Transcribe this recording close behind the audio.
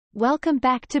Welcome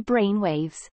back to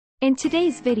Brainwaves. In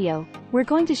today's video, we're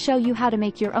going to show you how to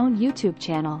make your own YouTube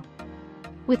channel.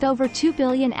 With over 2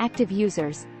 billion active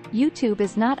users, YouTube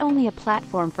is not only a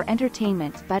platform for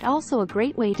entertainment but also a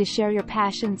great way to share your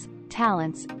passions,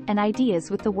 talents, and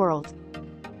ideas with the world.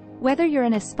 Whether you're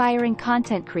an aspiring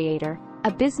content creator,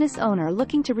 a business owner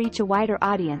looking to reach a wider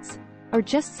audience, or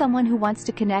just someone who wants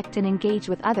to connect and engage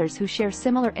with others who share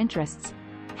similar interests,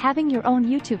 having your own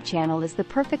YouTube channel is the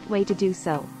perfect way to do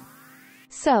so.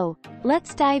 So,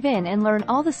 let's dive in and learn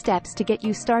all the steps to get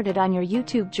you started on your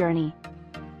YouTube journey.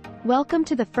 Welcome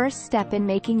to the first step in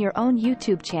making your own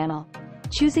YouTube channel: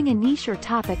 choosing a niche or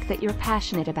topic that you're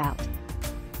passionate about.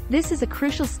 This is a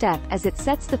crucial step as it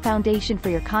sets the foundation for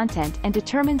your content and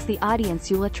determines the audience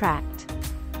you'll attract.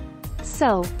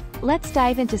 So, let's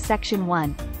dive into Section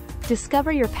 1.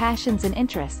 Discover your passions and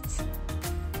interests.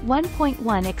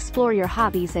 1.1 Explore your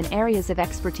hobbies and areas of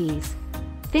expertise.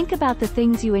 Think about the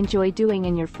things you enjoy doing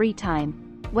in your free time,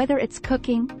 whether it's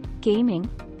cooking, gaming,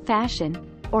 fashion,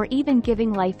 or even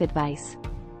giving life advice.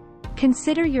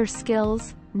 Consider your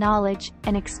skills, knowledge,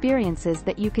 and experiences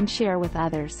that you can share with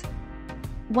others.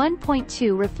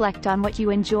 1.2 Reflect on what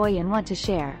you enjoy and want to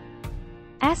share.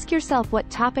 Ask yourself what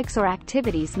topics or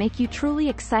activities make you truly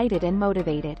excited and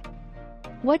motivated.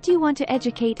 What do you want to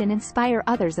educate and inspire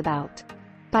others about?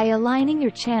 By aligning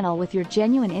your channel with your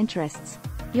genuine interests,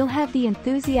 you'll have the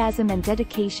enthusiasm and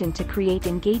dedication to create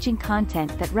engaging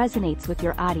content that resonates with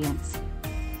your audience.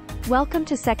 Welcome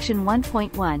to Section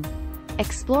 1.1.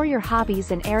 Explore your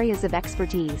hobbies and areas of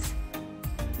expertise.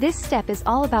 This step is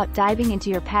all about diving into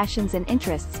your passions and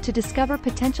interests to discover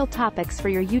potential topics for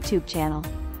your YouTube channel.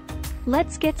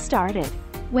 Let's get started.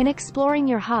 When exploring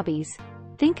your hobbies,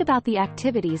 think about the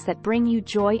activities that bring you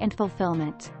joy and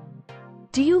fulfillment.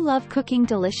 Do you love cooking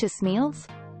delicious meals?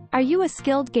 Are you a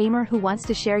skilled gamer who wants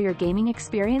to share your gaming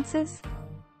experiences?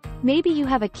 Maybe you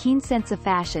have a keen sense of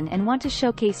fashion and want to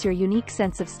showcase your unique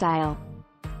sense of style.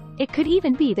 It could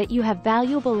even be that you have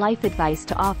valuable life advice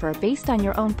to offer based on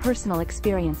your own personal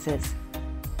experiences.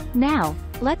 Now,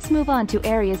 let's move on to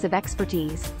areas of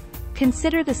expertise.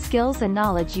 Consider the skills and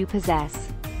knowledge you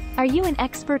possess. Are you an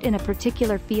expert in a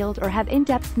particular field or have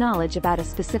in-depth knowledge about a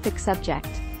specific subject?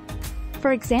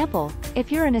 For example,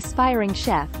 if you're an aspiring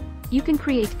chef, you can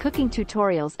create cooking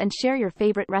tutorials and share your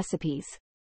favorite recipes.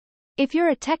 If you're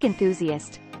a tech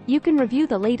enthusiast, you can review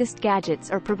the latest gadgets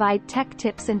or provide tech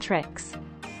tips and tricks.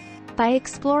 By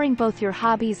exploring both your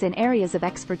hobbies and areas of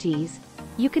expertise,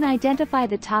 you can identify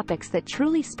the topics that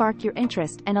truly spark your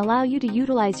interest and allow you to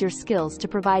utilize your skills to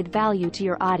provide value to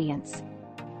your audience.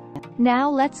 Now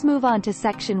let's move on to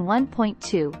Section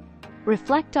 1.2.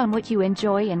 Reflect on what you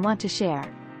enjoy and want to share.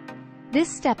 This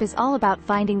step is all about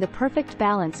finding the perfect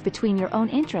balance between your own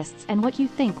interests and what you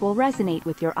think will resonate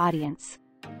with your audience.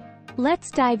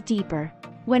 Let's dive deeper.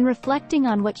 When reflecting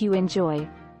on what you enjoy,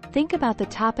 think about the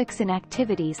topics and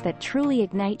activities that truly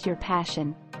ignite your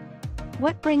passion.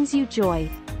 What brings you joy?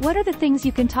 What are the things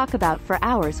you can talk about for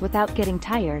hours without getting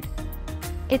tired?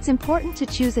 It's important to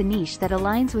choose a niche that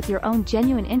aligns with your own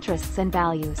genuine interests and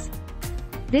values.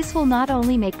 This will not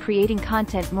only make creating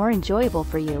content more enjoyable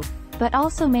for you, but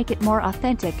also make it more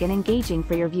authentic and engaging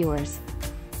for your viewers.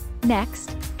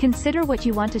 Next, consider what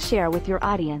you want to share with your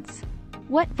audience.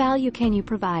 What value can you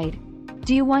provide?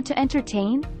 Do you want to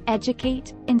entertain,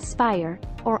 educate, inspire,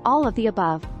 or all of the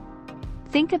above?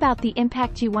 Think about the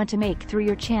impact you want to make through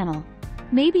your channel.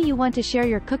 Maybe you want to share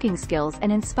your cooking skills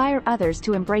and inspire others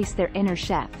to embrace their inner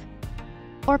chef.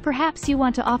 Or perhaps you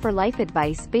want to offer life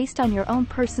advice based on your own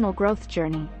personal growth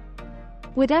journey.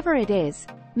 Whatever it is,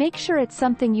 make sure it's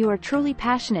something you are truly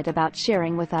passionate about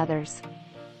sharing with others.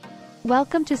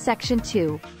 Welcome to Section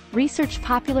 2. Research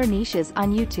popular niches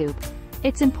on YouTube.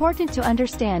 It's important to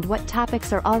understand what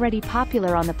topics are already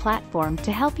popular on the platform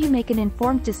to help you make an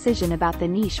informed decision about the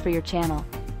niche for your channel.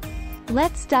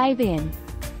 Let's dive in.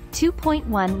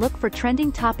 2.1 Look for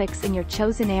trending topics in your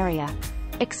chosen area.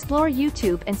 Explore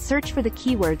YouTube and search for the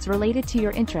keywords related to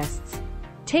your interests.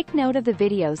 Take note of the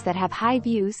videos that have high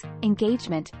views,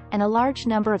 engagement, and a large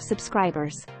number of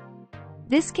subscribers.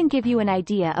 This can give you an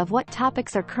idea of what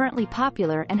topics are currently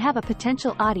popular and have a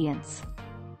potential audience.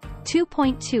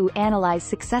 2.2 Analyze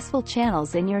successful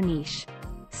channels in your niche.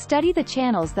 Study the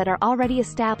channels that are already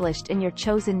established in your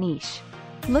chosen niche.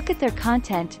 Look at their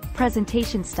content,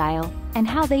 presentation style, and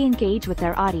how they engage with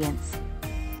their audience.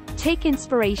 Take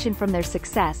inspiration from their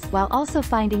success while also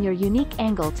finding your unique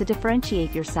angle to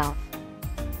differentiate yourself.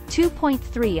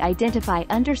 2.3 Identify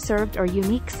underserved or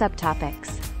unique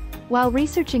subtopics. While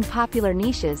researching popular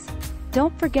niches,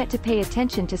 don't forget to pay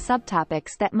attention to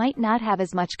subtopics that might not have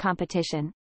as much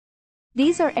competition.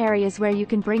 These are areas where you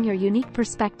can bring your unique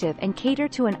perspective and cater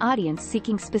to an audience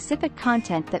seeking specific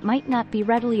content that might not be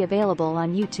readily available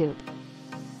on YouTube.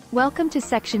 Welcome to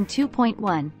Section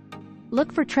 2.1.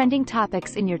 Look for trending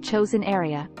topics in your chosen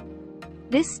area.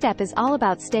 This step is all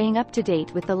about staying up to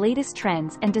date with the latest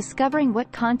trends and discovering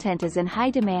what content is in high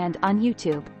demand on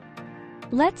YouTube.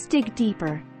 Let's dig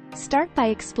deeper. Start by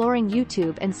exploring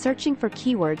YouTube and searching for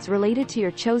keywords related to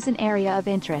your chosen area of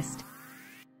interest.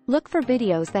 Look for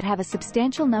videos that have a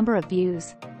substantial number of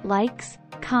views, likes,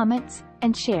 comments,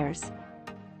 and shares.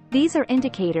 These are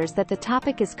indicators that the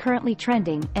topic is currently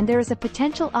trending and there is a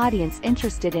potential audience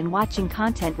interested in watching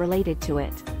content related to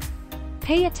it.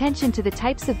 Pay attention to the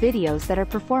types of videos that are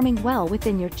performing well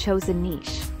within your chosen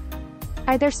niche.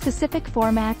 Are there specific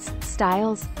formats,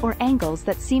 styles, or angles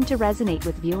that seem to resonate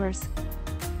with viewers?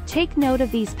 Take note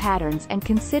of these patterns and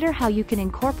consider how you can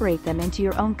incorporate them into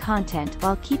your own content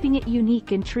while keeping it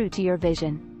unique and true to your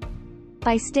vision.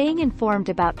 By staying informed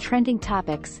about trending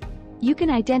topics, you can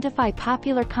identify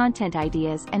popular content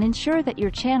ideas and ensure that your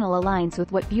channel aligns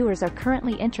with what viewers are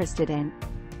currently interested in.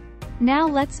 Now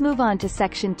let's move on to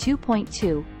Section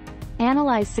 2.2.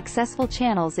 Analyze successful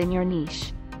channels in your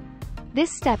niche.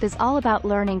 This step is all about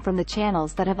learning from the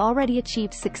channels that have already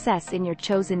achieved success in your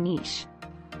chosen niche.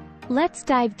 Let's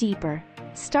dive deeper.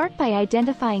 Start by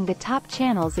identifying the top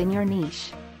channels in your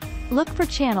niche. Look for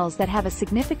channels that have a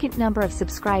significant number of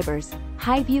subscribers,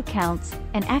 high view counts,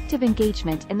 and active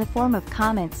engagement in the form of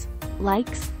comments,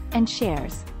 likes, and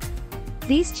shares.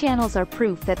 These channels are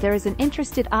proof that there is an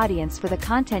interested audience for the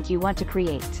content you want to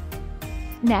create.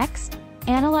 Next,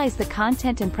 analyze the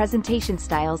content and presentation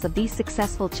styles of these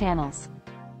successful channels.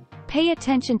 Pay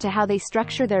attention to how they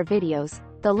structure their videos,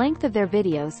 the length of their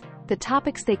videos, the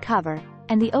topics they cover,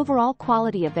 and the overall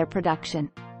quality of their production.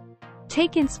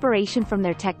 Take inspiration from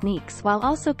their techniques while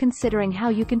also considering how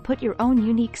you can put your own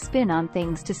unique spin on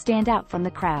things to stand out from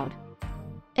the crowd.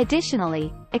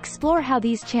 Additionally, explore how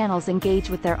these channels engage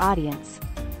with their audience.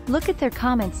 Look at their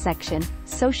comments section,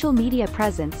 social media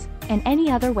presence, and any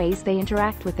other ways they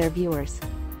interact with their viewers.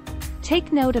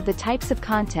 Take note of the types of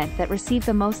content that receive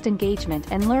the most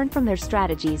engagement and learn from their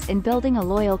strategies in building a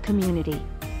loyal community.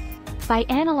 By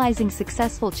analyzing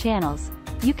successful channels,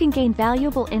 you can gain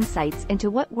valuable insights into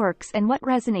what works and what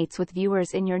resonates with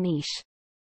viewers in your niche.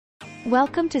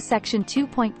 Welcome to Section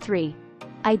 2.3.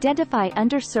 Identify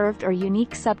underserved or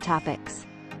unique subtopics.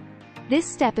 This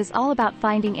step is all about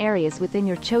finding areas within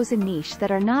your chosen niche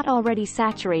that are not already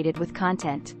saturated with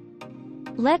content.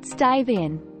 Let's dive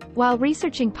in. While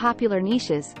researching popular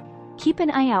niches, keep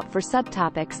an eye out for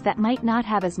subtopics that might not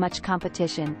have as much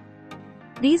competition.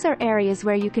 These are areas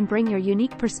where you can bring your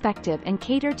unique perspective and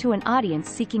cater to an audience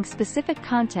seeking specific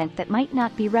content that might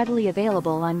not be readily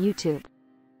available on YouTube.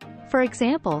 For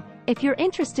example, if you're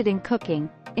interested in cooking,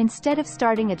 instead of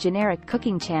starting a generic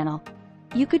cooking channel,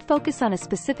 you could focus on a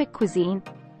specific cuisine,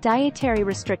 dietary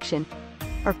restriction,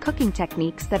 or cooking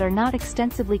techniques that are not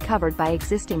extensively covered by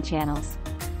existing channels.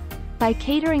 By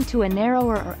catering to a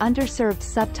narrower or underserved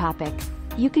subtopic,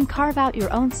 you can carve out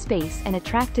your own space and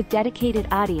attract a dedicated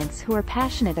audience who are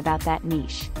passionate about that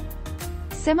niche.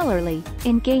 Similarly,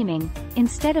 in gaming,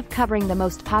 instead of covering the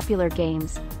most popular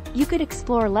games, you could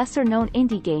explore lesser-known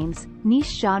indie games,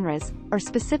 niche genres, or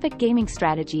specific gaming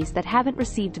strategies that haven't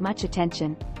received much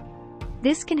attention.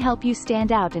 This can help you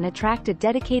stand out and attract a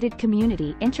dedicated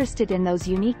community interested in those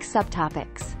unique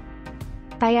subtopics.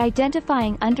 By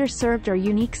identifying underserved or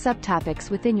unique subtopics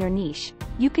within your niche,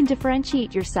 you can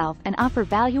differentiate yourself and offer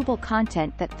valuable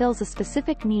content that fills a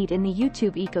specific need in the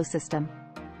YouTube ecosystem.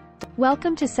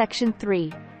 Welcome to Section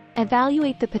 3.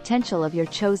 Evaluate the potential of your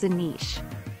chosen niche.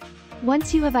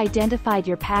 Once you have identified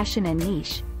your passion and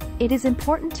niche, it is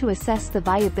important to assess the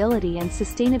viability and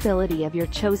sustainability of your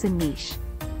chosen niche.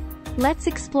 Let's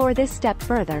explore this step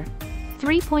further.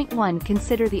 3.1.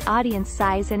 Consider the audience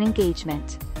size and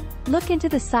engagement. Look into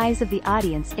the size of the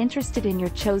audience interested in your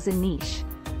chosen niche.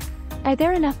 Are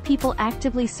there enough people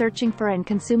actively searching for and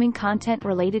consuming content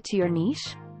related to your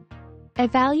niche?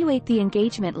 Evaluate the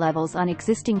engagement levels on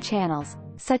existing channels,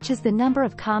 such as the number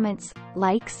of comments,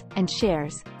 likes, and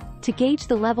shares, to gauge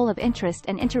the level of interest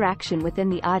and interaction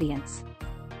within the audience.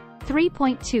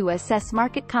 3.2. Assess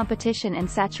market competition and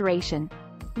saturation.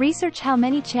 Research how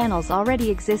many channels already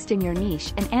exist in your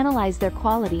niche and analyze their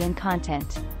quality and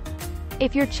content.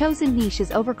 If your chosen niche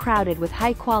is overcrowded with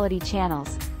high-quality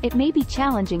channels, it may be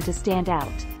challenging to stand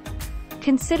out.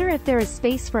 Consider if there is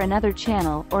space for another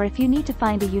channel or if you need to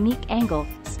find a unique angle,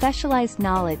 specialized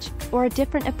knowledge, or a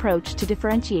different approach to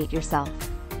differentiate yourself.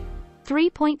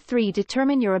 3.3.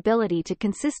 Determine your ability to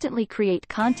consistently create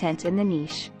content in the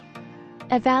niche.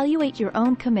 Evaluate your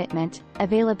own commitment,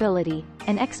 availability,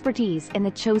 and expertise in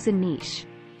the chosen niche.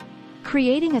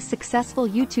 Creating a successful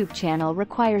YouTube channel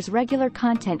requires regular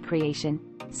content creation,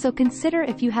 so consider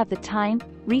if you have the time,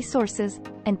 resources,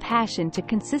 and passion to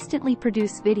consistently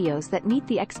produce videos that meet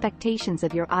the expectations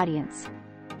of your audience.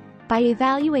 By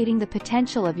evaluating the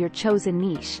potential of your chosen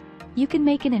niche, you can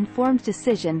make an informed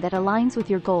decision that aligns with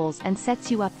your goals and sets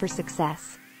you up for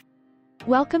success.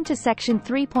 Welcome to Section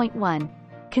 3.1.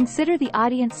 Consider the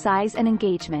audience size and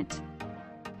engagement.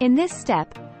 In this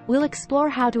step, we'll explore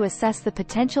how to assess the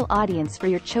potential audience for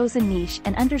your chosen niche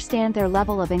and understand their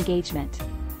level of engagement.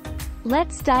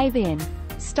 Let's dive in.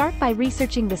 Start by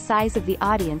researching the size of the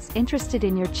audience interested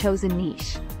in your chosen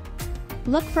niche.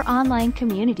 Look for online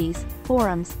communities,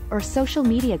 forums, or social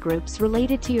media groups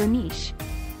related to your niche.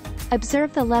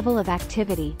 Observe the level of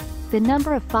activity, the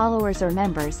number of followers or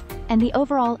members, and the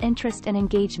overall interest and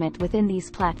engagement within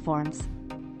these platforms.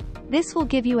 This will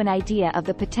give you an idea of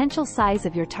the potential size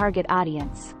of your target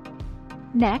audience.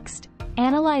 Next,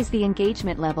 analyze the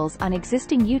engagement levels on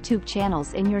existing YouTube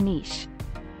channels in your niche.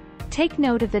 Take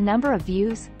note of the number of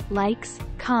views, likes,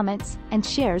 comments, and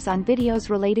shares on videos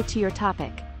related to your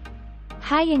topic.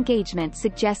 High engagement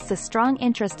suggests a strong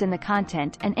interest in the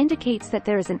content and indicates that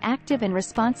there is an active and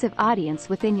responsive audience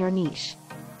within your niche.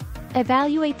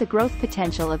 Evaluate the growth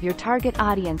potential of your target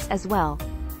audience as well.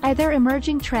 Are there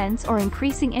emerging trends or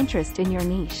increasing interest in your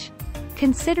niche?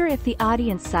 Consider if the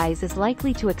audience size is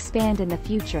likely to expand in the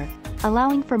future,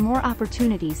 allowing for more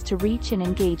opportunities to reach and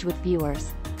engage with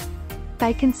viewers.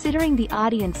 By considering the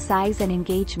audience size and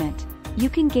engagement,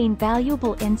 you can gain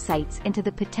valuable insights into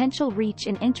the potential reach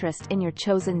and interest in your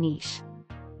chosen niche.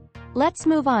 Let's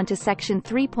move on to Section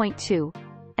 3.2.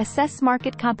 Assess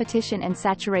market competition and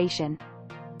saturation.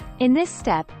 In this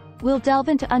step, we'll delve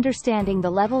into understanding the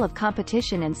level of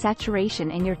competition and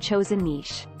saturation in your chosen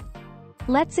niche.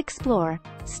 Let's explore.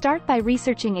 Start by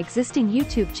researching existing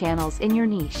YouTube channels in your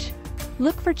niche.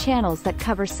 Look for channels that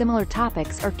cover similar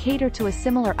topics or cater to a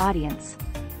similar audience.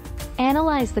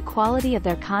 Analyze the quality of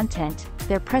their content,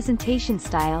 their presentation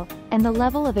style, and the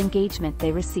level of engagement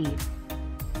they receive.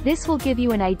 This will give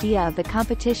you an idea of the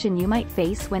competition you might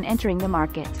face when entering the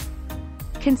market.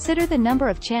 Consider the number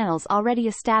of channels already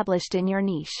established in your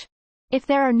niche. If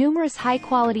there are numerous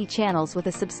high-quality channels with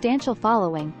a substantial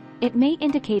following, it may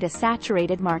indicate a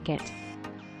saturated market.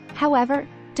 However,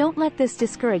 don't let this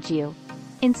discourage you.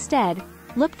 Instead,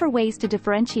 look for ways to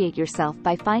differentiate yourself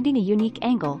by finding a unique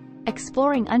angle,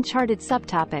 exploring uncharted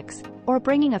subtopics, or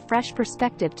bringing a fresh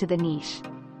perspective to the niche.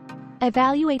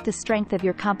 Evaluate the strength of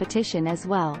your competition as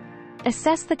well.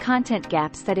 Assess the content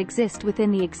gaps that exist within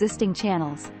the existing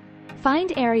channels.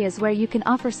 Find areas where you can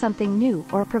offer something new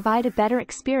or provide a better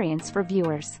experience for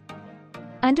viewers.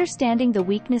 Understanding the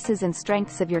weaknesses and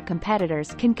strengths of your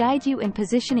competitors can guide you in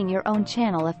positioning your own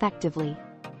channel effectively.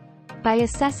 By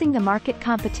assessing the market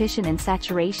competition and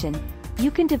saturation, you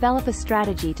can develop a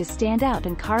strategy to stand out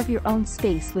and carve your own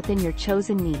space within your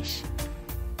chosen niche.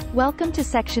 Welcome to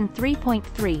Section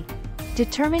 3.3.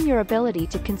 Determine your ability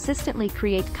to consistently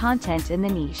create content in the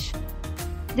niche.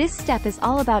 This step is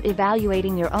all about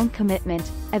evaluating your own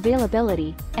commitment,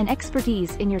 availability, and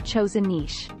expertise in your chosen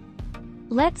niche.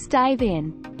 Let's dive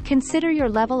in. Consider your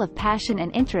level of passion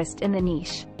and interest in the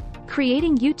niche.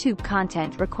 Creating YouTube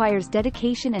content requires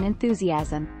dedication and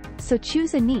enthusiasm, so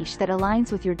choose a niche that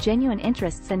aligns with your genuine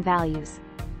interests and values.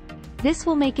 This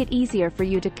will make it easier for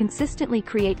you to consistently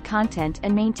create content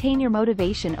and maintain your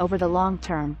motivation over the long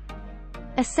term.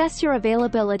 Assess your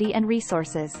availability and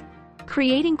resources.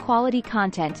 Creating quality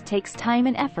content takes time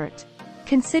and effort.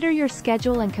 Consider your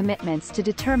schedule and commitments to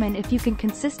determine if you can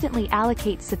consistently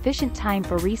allocate sufficient time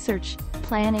for research,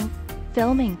 planning,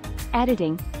 filming,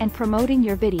 editing, and promoting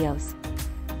your videos.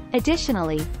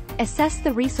 Additionally, assess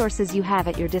the resources you have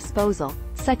at your disposal,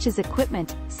 such as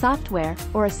equipment, software,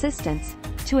 or assistance,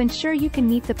 to ensure you can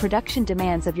meet the production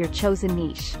demands of your chosen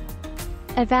niche.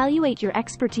 Evaluate your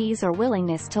expertise or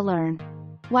willingness to learn.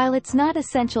 While it's not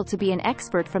essential to be an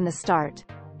expert from the start,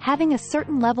 having a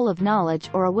certain level of knowledge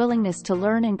or a willingness to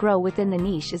learn and grow within the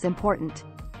niche is important.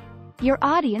 Your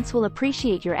audience will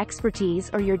appreciate your expertise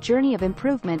or your journey of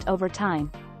improvement over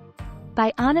time.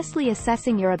 By honestly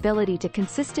assessing your ability to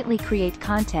consistently create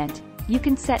content, you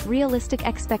can set realistic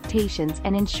expectations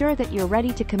and ensure that you're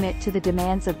ready to commit to the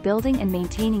demands of building and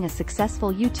maintaining a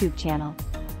successful YouTube channel.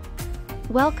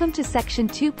 Welcome to Section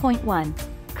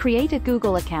 2.1. Create a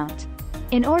Google account.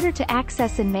 In order to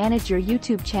access and manage your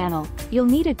YouTube channel, you'll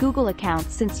need a Google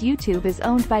account since YouTube is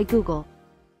owned by Google.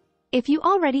 If you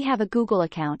already have a Google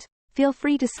account, feel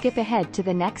free to skip ahead to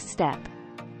the next step.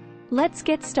 Let's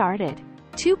get started.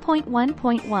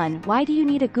 2.1.1 Why do you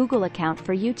need a Google account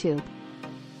for YouTube?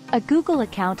 A Google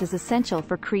account is essential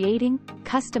for creating,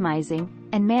 customizing,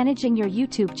 and managing your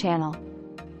YouTube channel.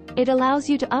 It allows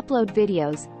you to upload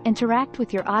videos, interact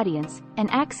with your audience,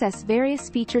 and access various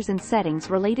features and settings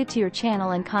related to your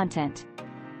channel and content.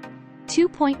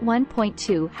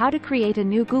 2.1.2 How to create a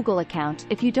new Google account.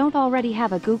 If you don't already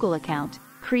have a Google account,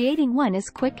 creating one is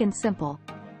quick and simple.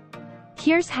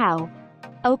 Here's how.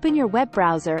 Open your web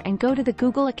browser and go to the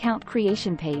Google account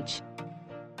creation page.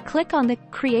 Click on the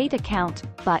Create Account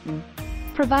button.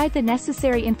 Provide the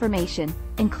necessary information,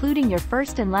 including your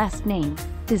first and last name,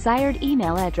 desired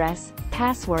email address,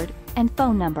 password, and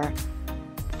phone number.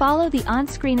 Follow the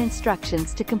on-screen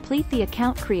instructions to complete the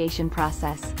account creation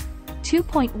process.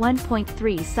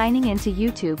 2.1.3 Signing into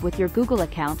YouTube with your Google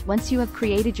account. Once you have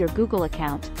created your Google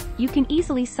account, you can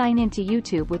easily sign into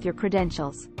YouTube with your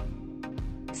credentials.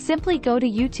 Simply go to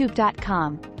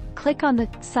youtube.com, click on the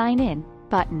Sign In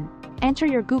button, enter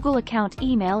your Google account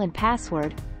email and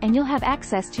password, and you'll have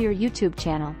access to your YouTube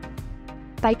channel.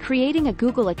 By creating a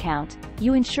Google account,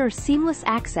 you ensure seamless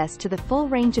access to the full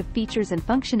range of features and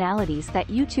functionalities that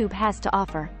YouTube has to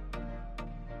offer.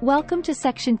 Welcome to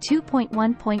section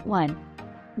 2.1.1.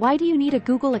 Why do you need a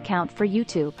Google account for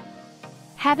YouTube?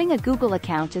 Having a Google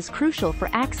account is crucial for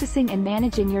accessing and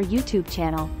managing your YouTube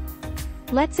channel.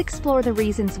 Let's explore the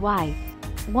reasons why.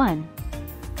 1.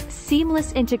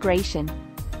 Seamless integration.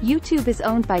 YouTube is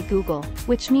owned by Google,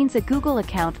 which means a Google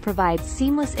account provides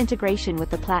seamless integration with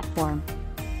the platform.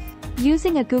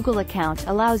 Using a Google account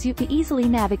allows you to easily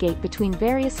navigate between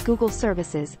various Google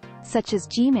services, such as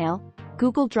Gmail,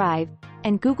 Google Drive,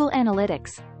 and Google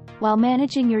Analytics, while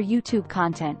managing your YouTube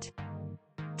content.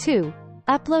 2.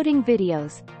 Uploading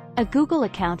videos. A Google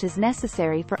account is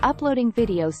necessary for uploading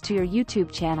videos to your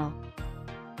YouTube channel.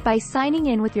 By signing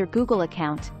in with your Google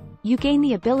account, you gain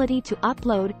the ability to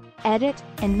upload, edit,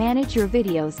 and manage your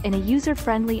videos in a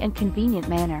user-friendly and convenient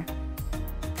manner.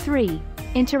 3.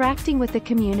 Interacting with the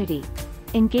community.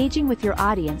 Engaging with your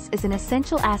audience is an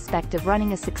essential aspect of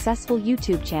running a successful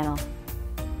YouTube channel.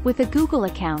 With a Google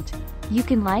account, you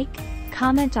can like,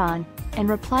 comment on, and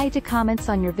reply to comments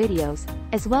on your videos,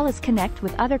 as well as connect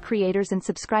with other creators and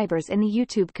subscribers in the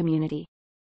YouTube community.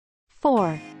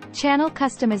 4. Channel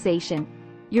customization.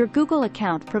 Your Google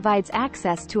account provides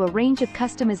access to a range of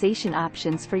customization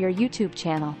options for your YouTube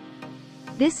channel.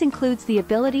 This includes the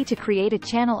ability to create a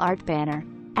channel art banner,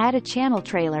 add a channel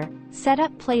trailer, set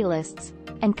up playlists,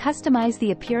 and customize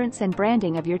the appearance and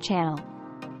branding of your channel.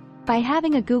 By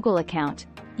having a Google account,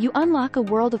 you unlock a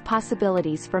world of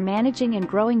possibilities for managing and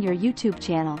growing your YouTube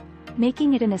channel,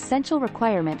 making it an essential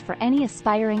requirement for any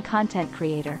aspiring content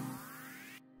creator.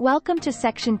 Welcome to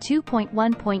section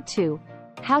 2.1.2.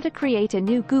 How to create a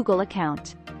new Google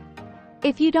account.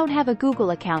 If you don't have a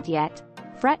Google account yet,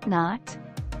 fret not.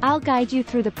 I'll guide you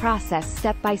through the process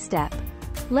step by step.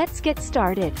 Let's get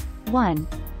started. 1.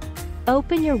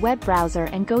 Open your web browser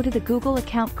and go to the Google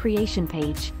account creation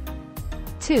page.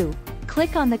 2.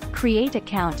 Click on the Create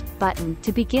Account button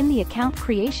to begin the account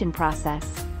creation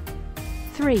process.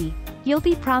 3. You'll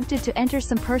be prompted to enter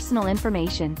some personal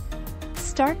information.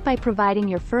 Start by providing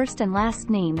your first and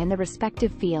last name in the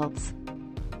respective fields.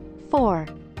 4.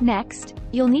 Next,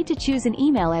 you'll need to choose an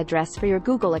email address for your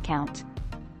Google account.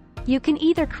 You can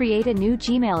either create a new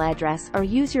Gmail address or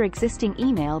use your existing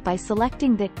email by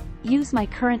selecting the Use my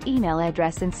current email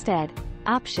address instead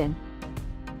option.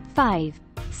 5.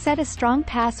 Set a strong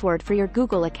password for your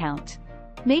Google account.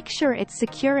 Make sure it's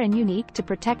secure and unique to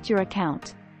protect your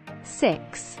account.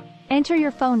 6. Enter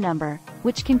your phone number,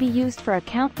 which can be used for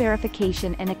account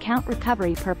verification and account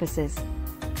recovery purposes.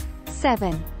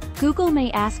 7. Google may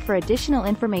ask for additional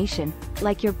information,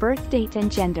 like your birth date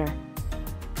and gender.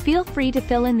 Feel free to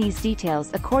fill in these details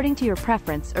according to your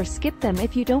preference or skip them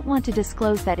if you don't want to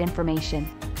disclose that information.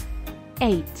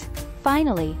 8.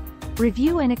 Finally,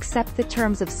 review and accept the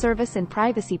terms of service and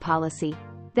privacy policy,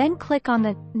 then click on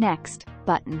the Next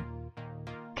button.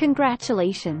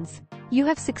 Congratulations! You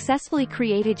have successfully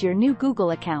created your new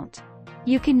Google account.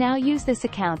 You can now use this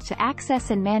account to access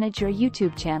and manage your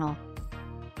YouTube channel.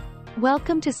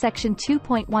 Welcome to section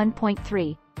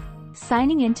 2.1.3.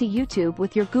 Signing into YouTube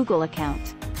with your Google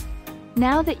account.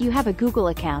 Now that you have a Google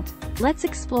account, let's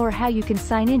explore how you can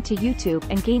sign into YouTube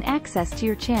and gain access to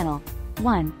your channel.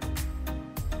 1.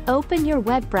 Open your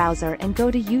web browser and go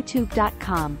to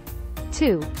youtube.com.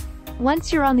 2.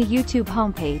 Once you're on the YouTube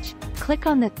homepage, click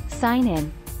on the Sign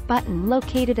In button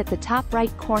located at the top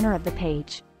right corner of the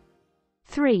page.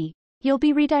 3. You'll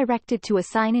be redirected to a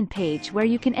sign-in page where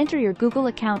you can enter your Google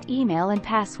account email and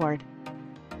password.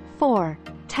 4.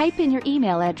 Type in your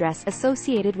email address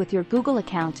associated with your Google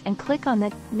account and click on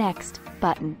the Next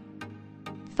button.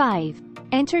 5.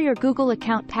 Enter your Google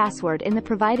account password in the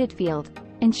provided field,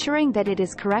 ensuring that it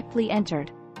is correctly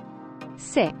entered.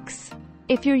 6.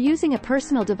 If you're using a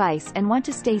personal device and want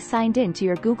to stay signed in to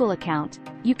your Google account,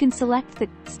 you can select the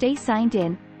Stay Signed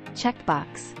In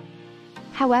checkbox.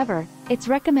 However, it's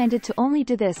recommended to only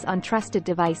do this on trusted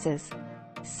devices.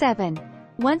 7.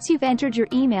 Once you've entered your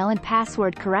email and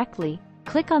password correctly,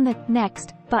 click on the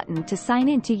Next button to sign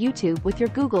in to YouTube with your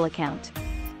Google account.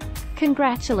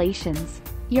 Congratulations!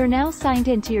 You're now signed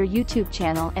in to your YouTube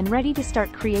channel and ready to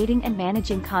start creating and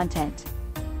managing content.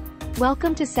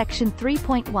 Welcome to section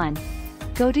 3.1.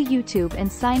 Go to YouTube and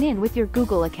sign in with your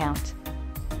Google account.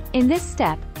 In this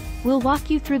step, we'll walk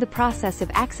you through the process of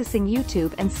accessing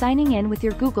YouTube and signing in with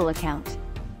your Google account.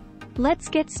 Let's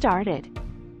get started.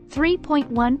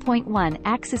 3.1.1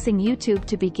 Accessing YouTube.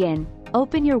 To begin,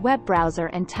 open your web browser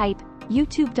and type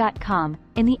youtube.com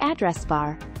in the address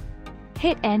bar.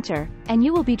 Hit enter, and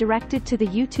you will be directed to the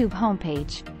YouTube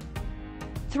homepage.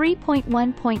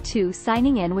 3.1.2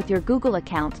 Signing in with your Google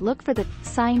account. Look for the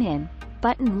Sign In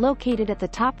button located at the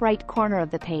top right corner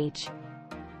of the page.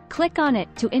 Click on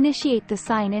it to initiate the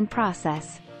sign-in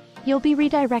process. You'll be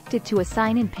redirected to a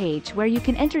sign-in page where you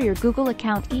can enter your Google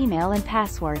account email and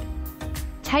password.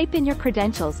 Type in your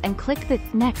credentials and click the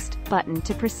Next button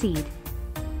to proceed.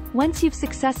 Once you've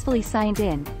successfully signed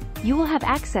in, you will have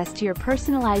access to your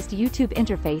personalized YouTube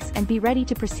interface and be ready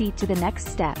to proceed to the next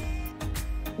step.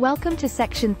 Welcome to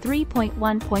section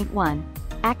 3.1.1,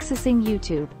 Accessing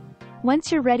YouTube.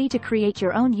 Once you're ready to create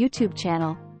your own YouTube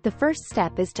channel, the first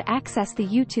step is to access the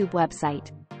YouTube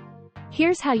website.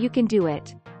 Here's how you can do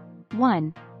it.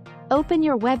 1. Open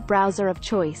your web browser of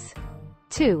choice.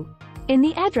 2. In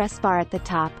the address bar at the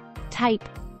top, type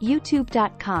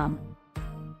youtube.com.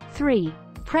 3.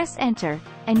 Press enter,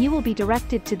 and you will be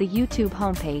directed to the YouTube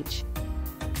homepage.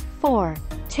 4.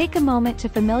 Take a moment to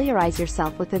familiarize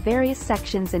yourself with the various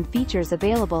sections and features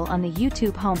available on the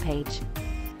YouTube homepage.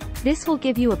 This will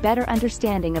give you a better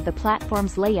understanding of the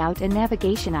platform's layout and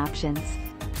navigation options.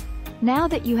 Now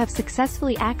that you have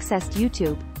successfully accessed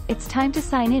YouTube, it's time to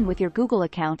sign in with your Google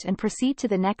account and proceed to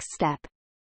the next step.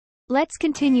 Let's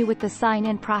continue with the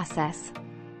sign-in process.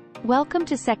 Welcome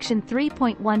to section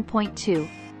 3.1.2,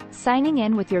 Signing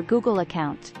in with your Google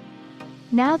account.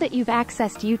 Now that you've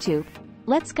accessed YouTube,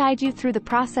 let's guide you through the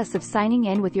process of signing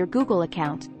in with your Google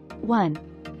account. 1.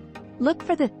 Look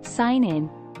for the Sign In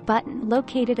button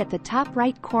located at the top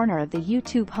right corner of the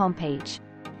YouTube homepage.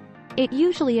 It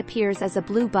usually appears as a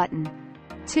blue button.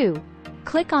 2.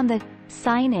 Click on the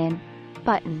Sign In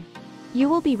button. You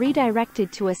will be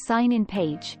redirected to a sign-in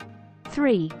page.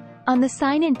 3. On the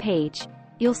sign-in page,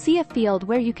 you'll see a field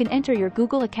where you can enter your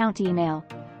Google account email.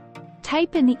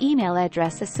 Type in the email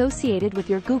address associated with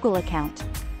your Google account.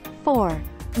 4.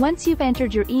 Once you've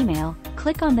entered your email,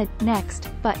 click on the Next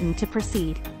button to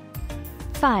proceed.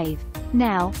 5.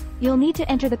 Now, you'll need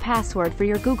to enter the password for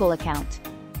your Google account.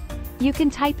 You can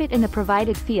type it in the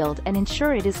provided field and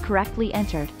ensure it is correctly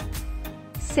entered.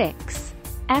 6.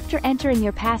 After entering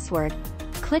your password,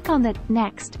 click on the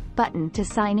Next button to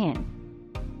sign in.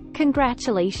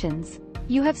 Congratulations!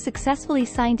 You have successfully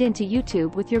signed in to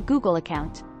YouTube with your Google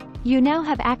account. You now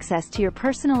have access to your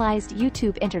personalized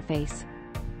YouTube interface.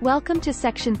 Welcome to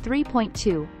section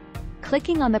 3.2,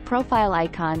 Clicking on the profile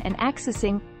icon and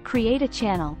accessing Create a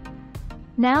Channel.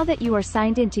 Now that you are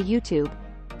signed into YouTube,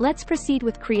 let's proceed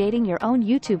with creating your own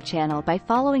YouTube channel by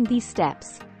following these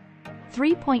steps.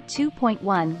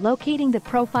 3.2.1 Locating the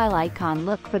profile icon.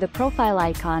 Look for the profile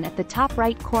icon at the top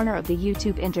right corner of the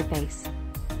YouTube interface.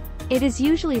 It is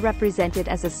usually represented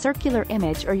as a circular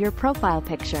image or your profile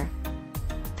picture.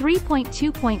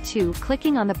 3.2.2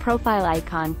 Clicking on the profile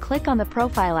icon. Click on the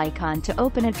profile icon to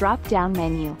open a drop-down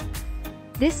menu.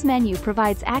 This menu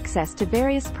provides access to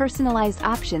various personalized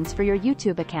options for your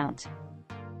YouTube account.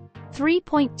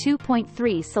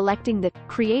 3.2.3 Selecting the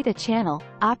Create a Channel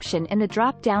option in the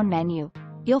drop-down menu,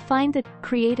 you'll find the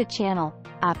Create a Channel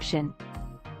option.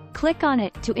 Click on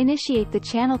it to initiate the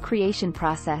channel creation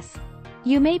process.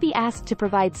 You may be asked to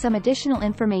provide some additional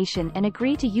information and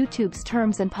agree to YouTube's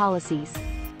terms and policies.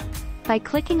 By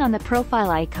clicking on the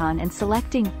profile icon and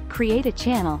selecting Create a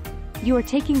Channel, you are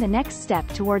taking the next step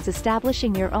towards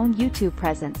establishing your own YouTube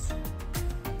presence.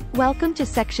 Welcome to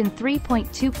section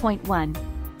 3.2.1,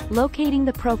 Locating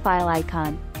the profile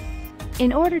icon.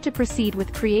 In order to proceed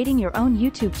with creating your own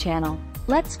YouTube channel,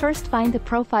 let's first find the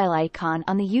profile icon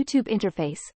on the YouTube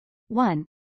interface. 1.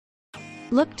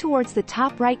 Look towards the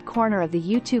top right corner of the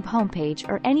YouTube homepage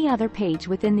or any other page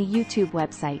within the YouTube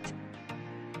website.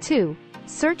 2.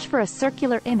 Search for a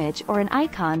circular image or an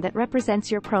icon that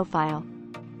represents your profile.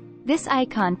 This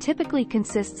icon typically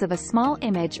consists of a small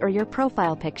image or your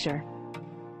profile picture.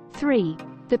 3.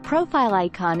 The profile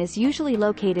icon is usually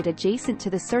located adjacent to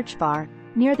the search bar,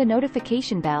 near the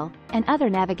notification bell, and other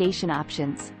navigation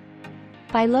options.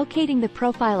 By locating the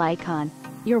profile icon,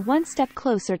 you're one step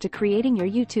closer to creating your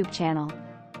YouTube channel.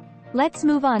 Let's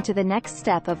move on to the next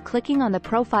step of clicking on the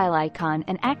profile icon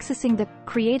and accessing the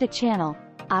Create a Channel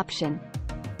option.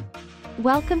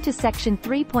 Welcome to section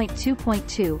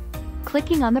 3.2.2,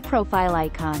 clicking on the profile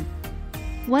icon.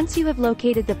 Once you have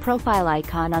located the profile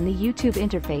icon on the YouTube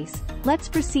interface, let's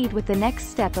proceed with the next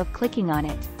step of clicking on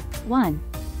it. 1.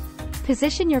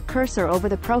 Position your cursor over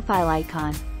the profile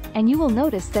icon, and you will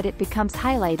notice that it becomes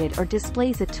highlighted or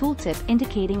displays a tooltip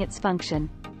indicating its function.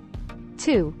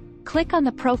 2. Click on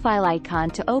the profile icon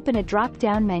to open a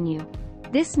drop-down menu.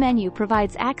 This menu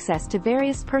provides access to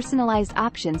various personalized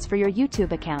options for your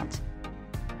YouTube account.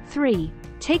 3.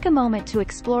 Take a moment to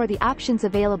explore the options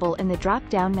available in the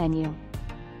drop-down menu.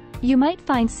 You might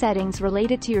find settings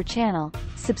related to your channel,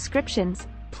 subscriptions,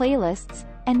 playlists,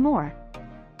 and more.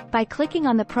 By clicking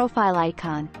on the profile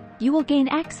icon, you will gain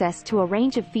access to a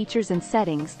range of features and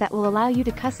settings that will allow you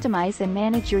to customize and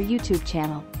manage your YouTube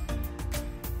channel.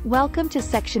 Welcome to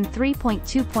section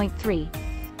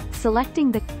 3.2.3.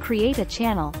 Selecting the Create a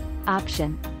Channel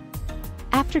option.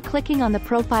 After clicking on the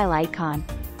profile icon,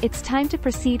 it's time to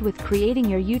proceed with creating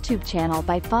your YouTube channel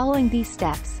by following these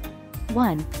steps.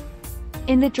 1.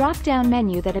 In the drop-down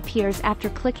menu that appears after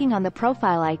clicking on the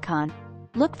profile icon,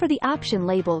 look for the option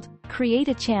labeled Create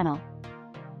a Channel.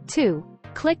 2.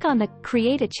 Click on the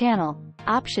Create a Channel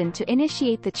option to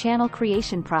initiate the channel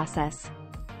creation process.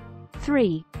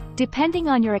 3. Depending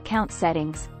on your account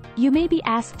settings, you may be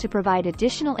asked to provide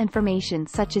additional information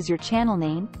such as your channel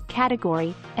name,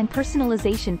 category, and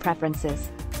personalization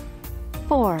preferences.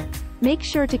 4. Make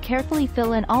sure to carefully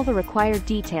fill in all the required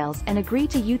details and agree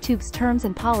to YouTube's terms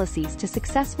and policies to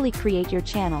successfully create your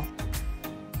channel.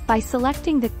 By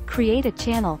selecting the Create a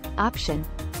Channel option,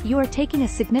 you are taking a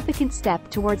significant step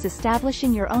towards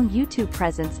establishing your own YouTube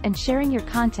presence and sharing your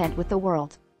content with the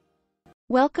world.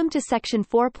 Welcome to section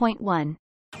 4.1.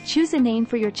 Choose a name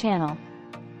for your channel.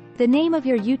 The name of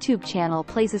your YouTube channel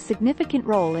plays a significant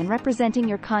role in representing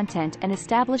your content and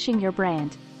establishing your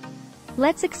brand.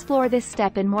 Let's explore this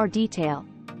step in more detail.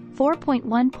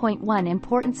 4.1.1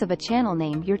 Importance of a channel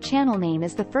name. Your channel name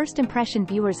is the first impression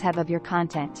viewers have of your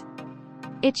content.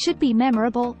 It should be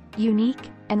memorable, unique,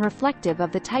 and reflective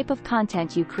of the type of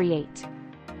content you create.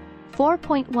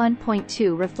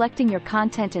 4.1.2 Reflecting your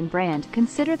content and brand.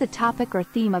 Consider the topic or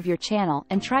theme of your channel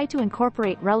and try to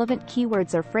incorporate relevant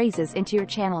keywords or phrases into your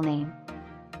channel name.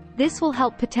 This will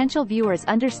help potential viewers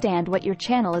understand what your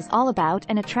channel is all about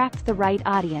and attract the right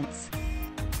audience.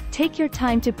 Take your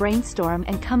time to brainstorm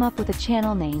and come up with a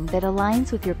channel name that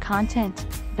aligns with your content,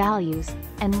 values,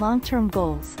 and long-term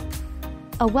goals.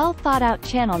 A well-thought-out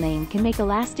channel name can make a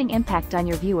lasting impact on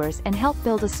your viewers and help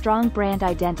build a strong brand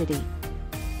identity.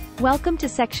 Welcome to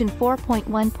section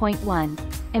 4.1.1.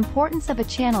 Importance of a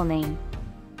channel name.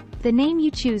 The name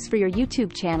you choose for your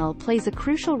YouTube channel plays a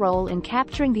crucial role in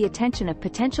capturing the attention of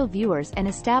potential viewers and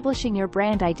establishing your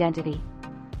brand identity.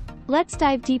 Let's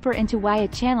dive deeper into why a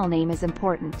channel name is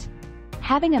important.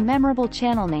 Having a memorable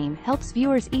channel name helps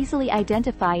viewers easily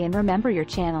identify and remember your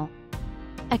channel.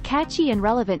 A catchy and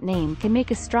relevant name can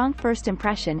make a strong first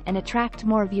impression and attract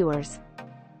more viewers.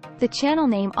 The channel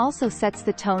name also sets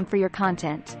the tone for your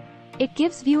content. It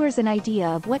gives viewers an idea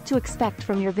of what to expect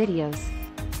from your videos.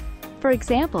 For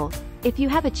example, if you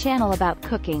have a channel about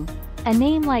cooking, a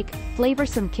name like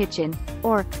Flavorsome Kitchen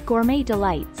or Gourmet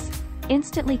Delights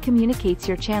instantly communicates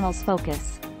your channel's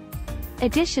focus.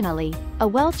 Additionally, a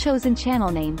well-chosen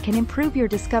channel name can improve your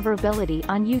discoverability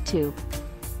on YouTube.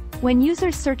 When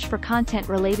users search for content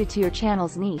related to your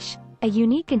channel's niche, a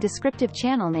unique and descriptive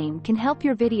channel name can help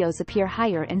your videos appear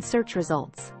higher in search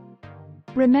results.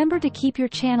 Remember to keep your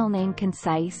channel name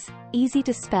concise, easy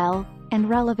to spell, and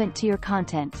relevant to your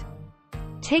content.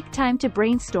 Take time to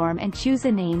brainstorm and choose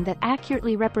a name that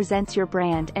accurately represents your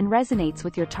brand and resonates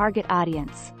with your target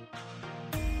audience.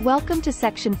 Welcome to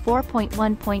section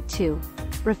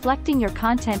 4.1.2. Reflecting your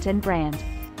content and brand.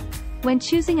 When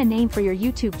choosing a name for your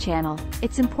YouTube channel,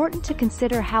 it's important to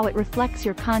consider how it reflects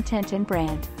your content and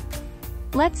brand.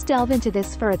 Let's delve into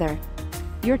this further.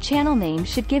 Your channel name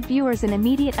should give viewers an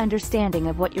immediate understanding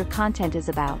of what your content is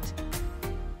about.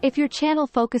 If your channel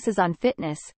focuses on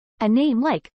fitness, a name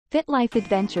like Fit Life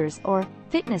Adventures or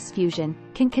Fitness Fusion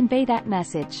can convey that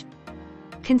message.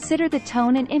 Consider the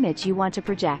tone and image you want to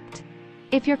project.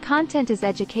 If your content is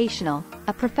educational,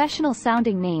 a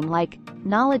professional-sounding name like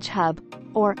Knowledge Hub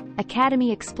or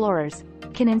Academy Explorers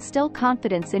can instill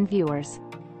confidence in viewers.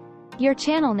 Your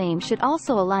channel name should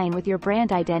also align with your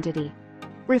brand identity.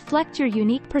 Reflect your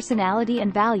unique personality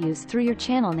and values through your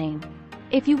channel name.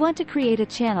 If you want to create a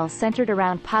channel centered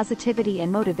around positivity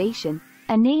and motivation,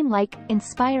 a name like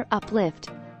Inspire Uplift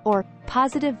or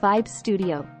Positive Vibes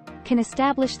Studio can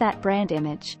establish that brand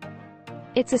image.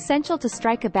 It's essential to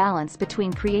strike a balance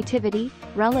between creativity,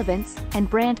 relevance, and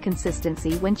brand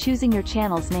consistency when choosing your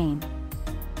channel's name.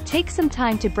 Take some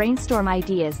time to brainstorm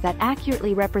ideas that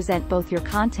accurately represent both your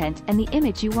content and the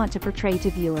image you want to portray to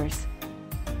viewers.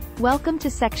 Welcome to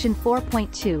section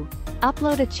 4.2,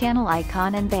 Upload a channel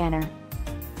icon and banner.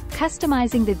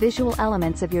 Customizing the visual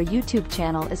elements of your YouTube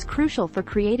channel is crucial for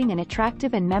creating an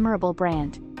attractive and memorable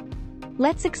brand.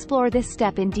 Let's explore this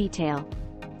step in detail.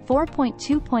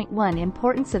 4.2.1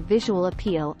 Importance of visual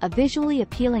appeal. A visually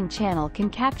appealing channel can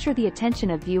capture the attention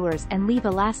of viewers and leave a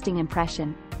lasting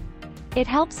impression. It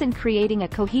helps in creating a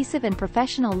cohesive and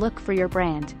professional look for your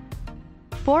brand.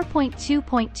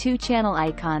 4.2.2 Channel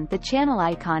Icon. The channel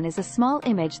icon is a small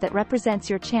image that represents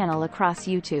your channel across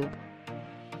YouTube.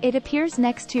 It appears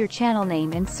next to your channel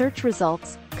name in search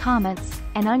results, comments,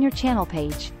 and on your channel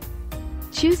page.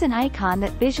 Choose an icon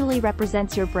that visually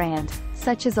represents your brand,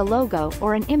 such as a logo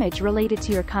or an image related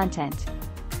to your content.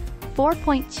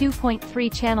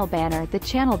 4.2.3 Channel Banner. The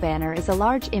channel banner is a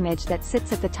large image that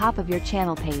sits at the top of your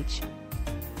channel page.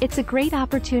 It's a great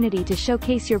opportunity to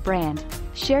showcase your brand,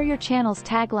 share your channel's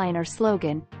tagline or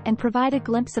slogan, and provide a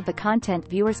glimpse of the content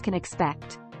viewers can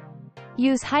expect.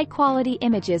 Use high-quality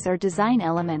images or design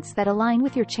elements that align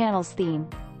with your channel's theme.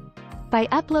 By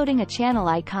uploading a channel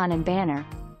icon and banner,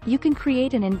 you can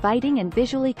create an inviting and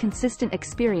visually consistent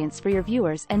experience for your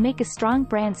viewers and make a strong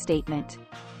brand statement.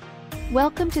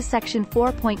 Welcome to section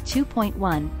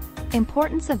 4.2.1,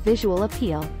 Importance of visual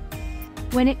appeal.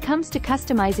 When it comes to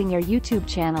customizing your YouTube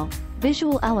channel,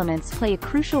 visual elements play a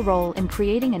crucial role in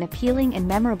creating an appealing and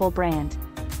memorable brand.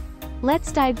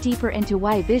 Let's dive deeper into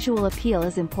why visual appeal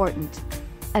is important.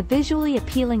 A visually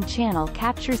appealing channel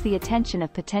captures the attention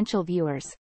of potential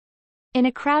viewers. In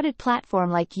a crowded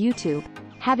platform like YouTube,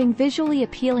 having visually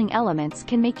appealing elements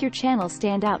can make your channel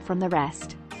stand out from the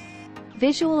rest.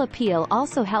 Visual appeal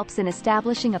also helps in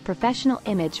establishing a professional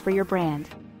image for your brand.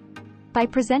 By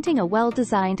presenting a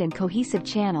well-designed and cohesive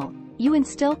channel, you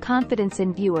instill confidence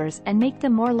in viewers and make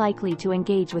them more likely to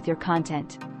engage with your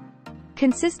content.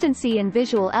 Consistency in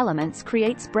visual elements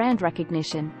creates brand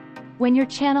recognition. When your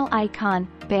channel icon,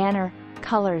 banner,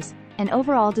 colors, and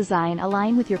overall design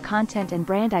align with your content and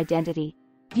brand identity,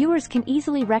 viewers can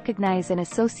easily recognize and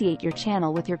associate your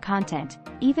channel with your content,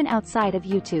 even outside of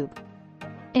YouTube.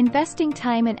 Investing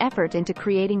time and effort into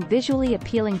creating visually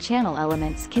appealing channel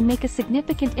elements can make a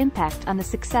significant impact on the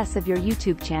success of your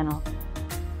YouTube channel.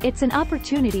 It's an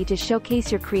opportunity to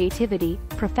showcase your creativity,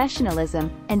 professionalism,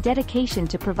 and dedication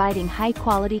to providing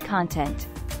high-quality content.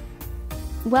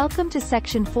 Welcome to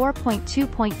section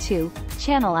 4.2.2,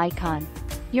 Channel Icon.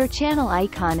 Your channel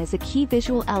icon is a key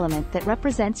visual element that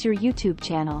represents your YouTube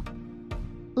channel.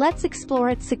 Let's explore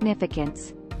its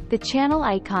significance. The channel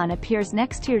icon appears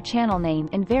next to your channel name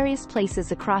in various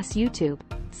places across YouTube,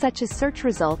 such as search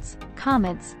results,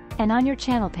 comments, and on your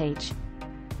channel page.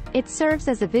 It serves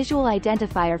as a visual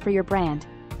identifier for your brand,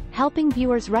 helping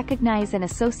viewers recognize and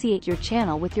associate your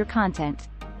channel with your content.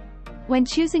 When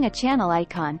choosing a channel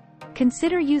icon,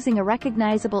 consider using a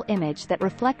recognizable image that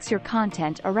reflects your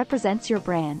content or represents your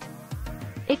brand.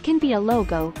 It can be a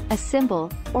logo, a symbol,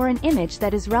 or an image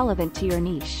that is relevant to your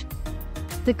niche.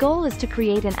 The goal is to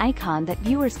create an icon that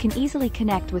viewers can easily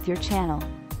connect with your channel.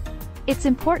 It's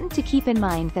important to keep in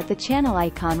mind that the channel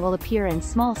icon will appear in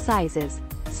small sizes,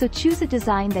 so choose a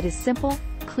design that is simple,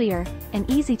 clear, and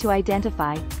easy to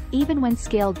identify, even when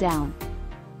scaled down.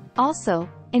 Also,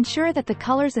 ensure that the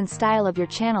colors and style of your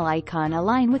channel icon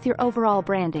align with your overall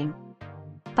branding.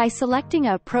 By selecting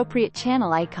an appropriate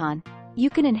channel icon, you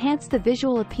can enhance the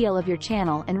visual appeal of your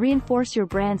channel and reinforce your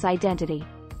brand's identity.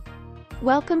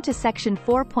 Welcome to section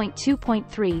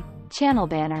 4.2.3, Channel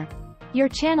Banner. Your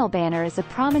channel banner is a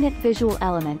prominent visual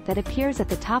element that appears at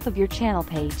the top of your channel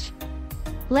page.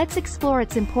 Let's explore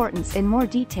its importance in more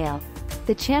detail.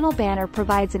 The channel banner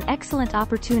provides an excellent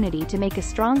opportunity to make a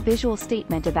strong visual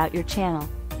statement about your channel.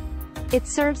 It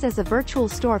serves as a virtual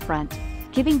storefront,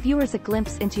 giving viewers a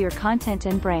glimpse into your content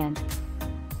and brand.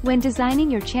 When designing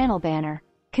your channel banner,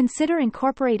 consider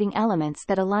incorporating elements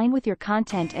that align with your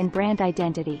content and brand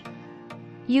identity.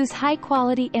 Use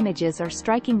high-quality images or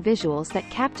striking visuals that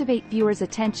captivate viewers'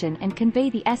 attention and convey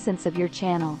the essence of your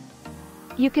channel.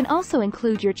 You can also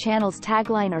include your channel's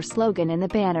tagline or slogan in the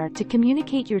banner to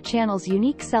communicate your channel's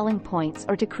unique selling points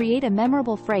or to create a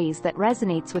memorable phrase that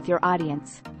resonates with your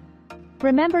audience.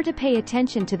 Remember to pay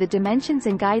attention to the dimensions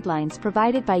and guidelines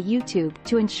provided by YouTube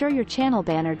to ensure your channel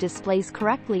banner displays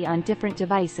correctly on different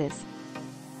devices.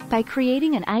 By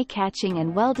creating an eye-catching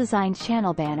and well-designed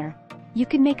channel banner, you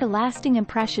can make a lasting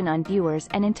impression on viewers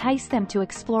and entice them to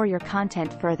explore your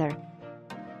content further.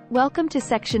 Welcome to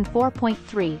section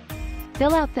 4.3.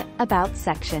 Fill out the About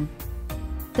section.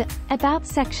 The About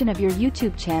section of your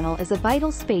YouTube channel is a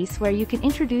vital space where you can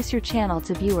introduce your channel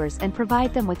to viewers and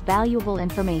provide them with valuable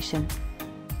information.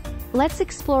 Let's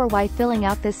explore why filling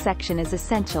out this section is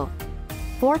essential.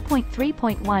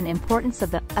 4.3.1 Importance of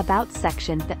the About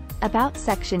section. The About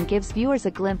section gives viewers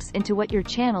a glimpse into what your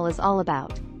channel is all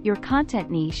about, your content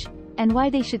niche, and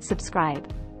why they should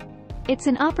subscribe. It's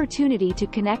an opportunity to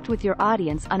connect with your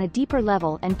audience on a deeper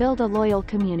level and build a loyal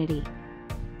community.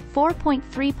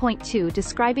 4.3.2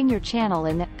 Describing your channel.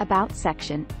 In the About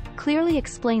section, clearly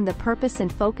explain the purpose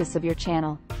and focus of your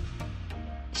channel.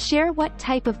 Share what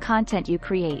type of content you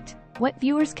create, what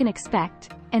viewers can expect,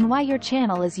 and why your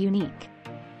channel is unique.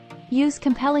 Use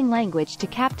compelling language to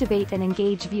captivate and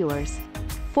engage viewers.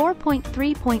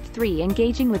 4.3.3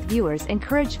 Engaging with viewers.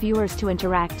 Encourage viewers to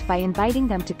interact by inviting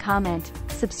them to comment,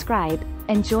 subscribe,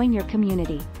 and join your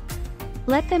community.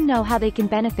 Let them know how they can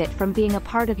benefit from being a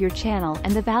part of your channel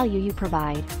and the value you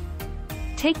provide.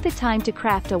 Take the time to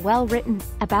craft a well-written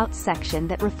About section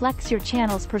that reflects your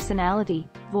channel's personality,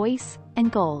 voice,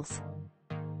 and goals.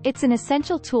 It's an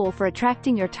essential tool for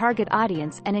attracting your target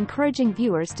audience and encouraging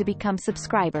viewers to become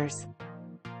subscribers.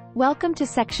 Welcome to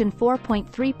section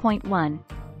 4.3.1.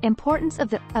 Importance of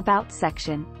the About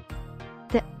section.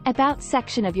 The About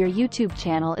section of your YouTube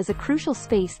channel is a crucial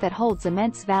space that holds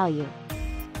immense value.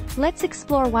 Let's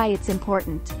explore why it's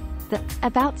important. The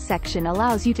About section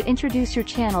allows you to introduce your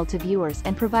channel to viewers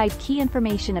and provide key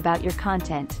information about your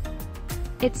content.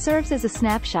 It serves as a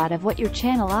snapshot of what your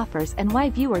channel offers and why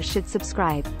viewers should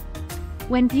subscribe.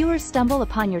 When viewers stumble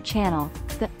upon your channel,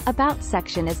 the About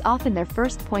section is often their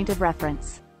first point of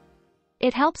reference.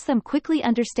 It helps them quickly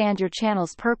understand your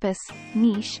channel's purpose,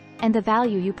 niche, and the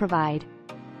value you provide.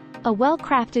 A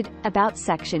well-crafted About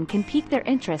section can pique their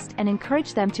interest and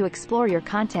encourage them to explore your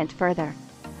content further.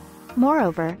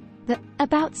 Moreover, the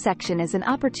About section is an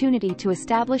opportunity to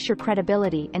establish your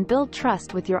credibility and build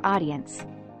trust with your audience.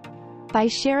 By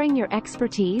sharing your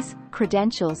expertise,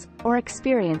 credentials, or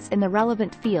experience in the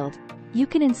relevant field, you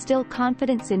can instill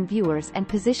confidence in viewers and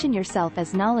position yourself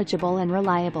as knowledgeable and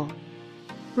reliable.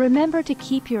 Remember to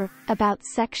keep your About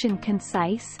section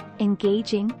concise,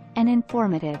 engaging, and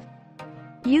informative.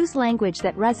 Use language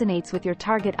that resonates with your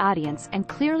target audience and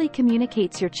clearly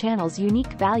communicates your channel's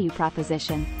unique value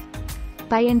proposition.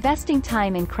 By investing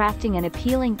time in crafting an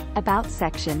appealing About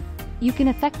section, you can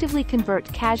effectively convert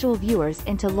casual viewers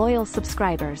into loyal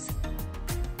subscribers.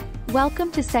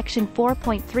 Welcome to section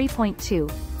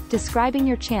 4.3.2. Describing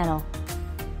your channel.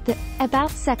 The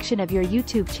About section of your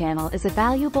YouTube channel is a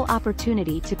valuable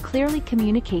opportunity to clearly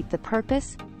communicate the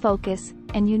purpose, focus,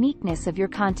 and uniqueness of your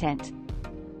content.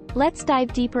 Let's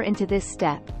dive deeper into this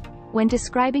step. When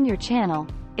describing your channel,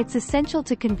 it's essential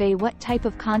to convey what type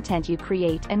of content you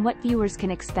create and what viewers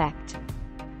can expect.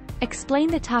 Explain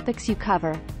the topics you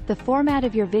cover, the format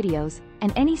of your videos,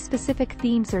 and any specific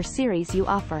themes or series you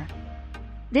offer.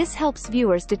 This helps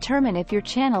viewers determine if your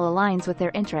channel aligns with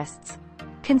their interests.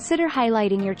 Consider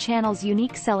highlighting your channel's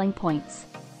unique selling points.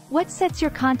 What sets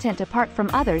your content apart from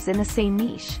others in the same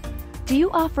niche? Do you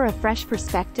offer a fresh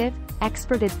perspective,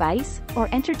 expert advice, or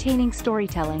entertaining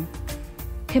storytelling?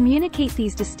 Communicate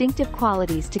these distinctive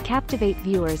qualities to captivate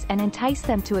viewers and entice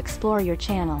them to explore your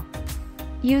channel.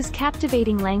 Use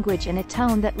captivating language and a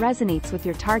tone that resonates with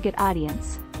your target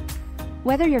audience.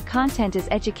 Whether your content is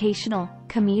educational,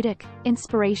 comedic,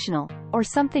 inspirational, or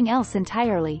something else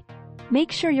entirely,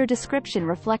 make sure your description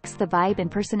reflects the vibe and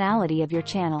personality of your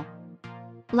channel.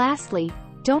 Lastly,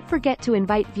 don't forget to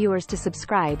invite viewers to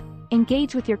subscribe,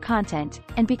 engage with your content,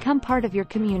 and become part of your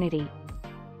community.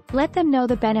 Let them know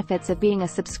the benefits of being a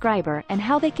subscriber and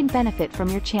how they can benefit from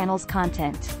your channel's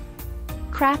content.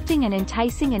 Crafting an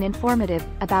enticing and informative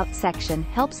About section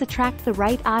helps attract the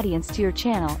right audience to your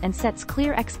channel and sets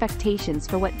clear expectations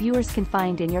for what viewers can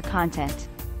find in your content.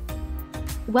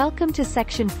 Welcome to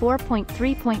section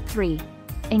 4.3.3.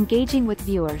 Engaging with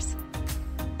viewers.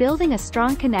 Building a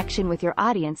strong connection with your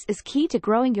audience is key to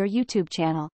growing your YouTube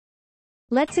channel.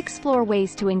 Let's explore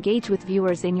ways to engage with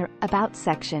viewers in your About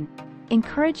section.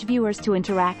 Encourage viewers to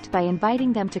interact by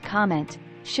inviting them to comment,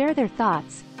 share their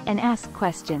thoughts, and ask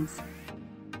questions.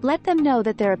 Let them know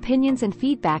that their opinions and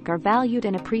feedback are valued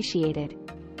and appreciated.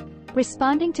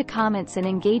 Responding to comments and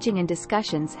engaging in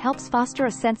discussions helps foster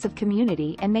a sense of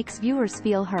community and makes viewers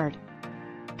feel heard.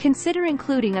 Consider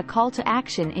including a call to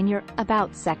action in your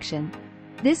About section.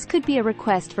 This could be a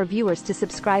request for viewers to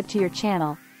subscribe to your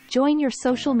channel, join your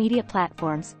social media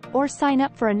platforms, or sign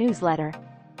up for a newsletter.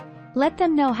 Let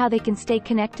them know how they can stay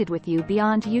connected with you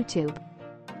beyond YouTube.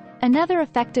 Another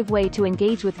effective way to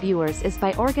engage with viewers is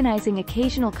by organizing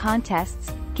occasional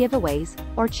contests, giveaways,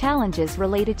 or challenges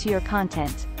related to your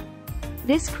content.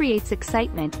 This creates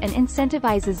excitement and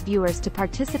incentivizes viewers to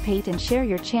participate and share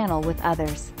your channel with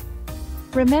others.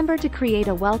 Remember to create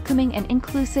a welcoming and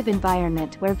inclusive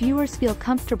environment where viewers feel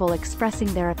comfortable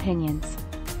expressing their opinions.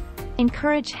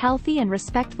 Encourage healthy and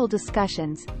respectful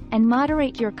discussions, and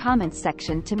moderate your comments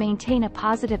section to maintain a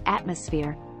positive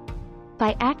atmosphere.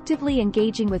 By actively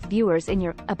engaging with viewers in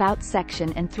your About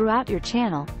section and throughout your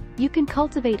channel, you can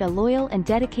cultivate a loyal and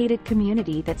dedicated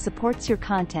community that supports your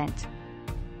content.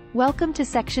 Welcome to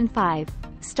Section 5.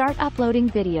 Start uploading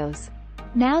videos.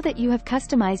 Now that you have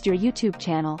customized your YouTube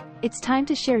channel, it's time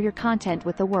to share your content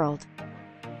with the world.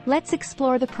 Let's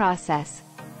explore the process.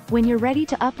 When you're ready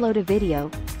to upload a video,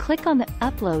 click on the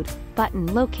Upload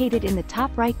button located in the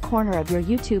top right corner of your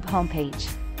YouTube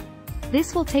homepage.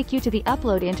 This will take you to the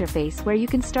upload interface where you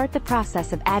can start the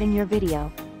process of adding your video.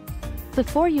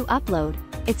 Before you upload,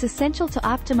 it's essential to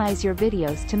optimize your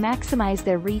videos to maximize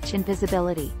their reach and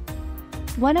visibility.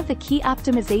 One of the key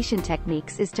optimization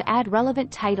techniques is to add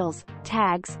relevant titles,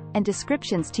 tags, and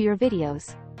descriptions to your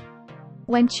videos.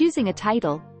 When choosing a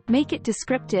title, make it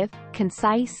descriptive,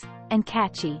 concise, and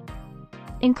catchy.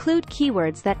 Include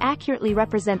keywords that accurately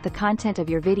represent the content of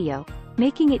your video,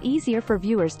 making it easier for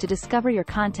viewers to discover your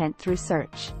content through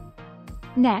search.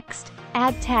 Next,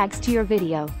 add tags to your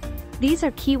video. These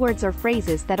are keywords or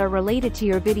phrases that are related to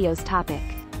your video's topic.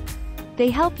 They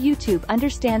help YouTube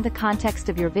understand the context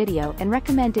of your video and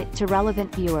recommend it to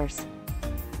relevant viewers.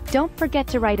 Don't forget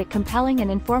to write a compelling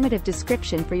and informative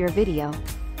description for your video.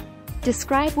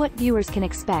 Describe what viewers can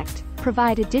expect,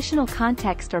 provide additional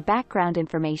context or background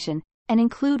information, and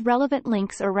include relevant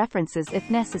links or references if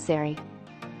necessary.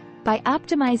 By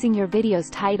optimizing your video's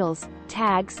titles,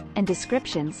 tags, and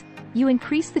descriptions, you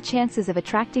increase the chances of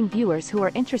attracting viewers who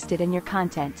are interested in your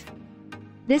content.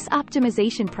 This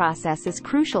optimization process is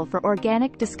crucial for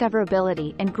organic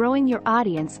discoverability and growing your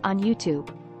audience on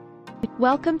YouTube.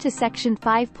 Welcome to Section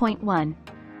 5.1.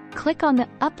 Click on the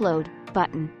Upload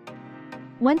button.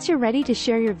 Once you're ready to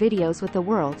share your videos with the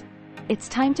world, it's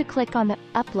time to click on the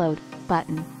Upload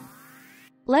button.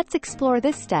 Let's explore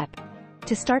this step.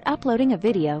 To start uploading a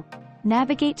video,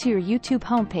 navigate to your YouTube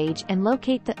homepage and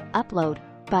locate the Upload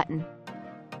button.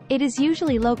 It is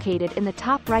usually located in the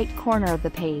top right corner of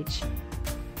the page.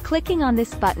 Clicking on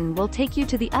this button will take you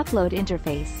to the Upload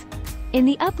interface. In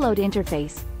the Upload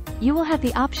interface, you will have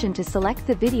the option to select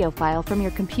the video file from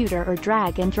your computer or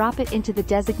drag and drop it into the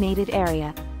designated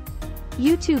area.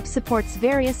 YouTube supports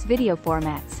various video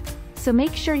formats, so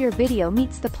make sure your video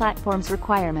meets the platform's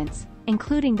requirements,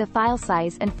 including the file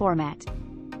size and format.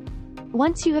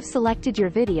 Once you have selected your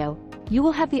video, you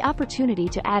will have the opportunity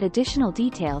to add additional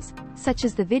details, such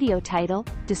as the video title,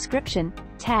 description,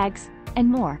 tags, and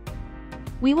more.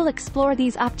 We will explore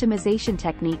these optimization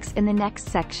techniques in the next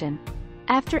section.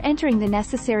 After entering the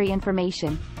necessary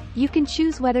information, you can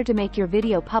choose whether to make your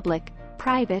video public,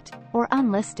 private, or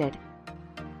unlisted.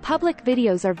 Public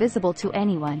videos are visible to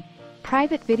anyone.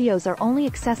 Private videos are only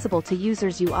accessible to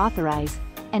users you authorize,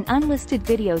 and unlisted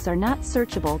videos are not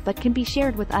searchable but can be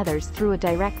shared with others through a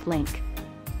direct link.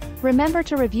 Remember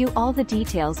to review all the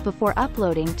details before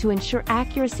uploading to ensure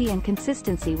accuracy and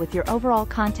consistency with your overall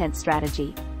content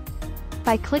strategy.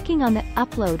 By clicking on the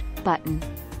Upload button,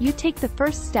 you take the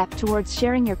first step towards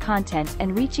sharing your content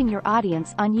and reaching your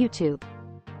audience on YouTube.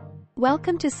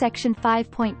 Welcome to Section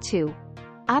 5.2.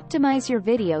 Optimize your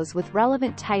videos with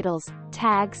relevant titles,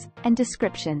 tags, and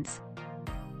descriptions.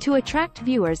 To attract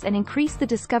viewers and increase the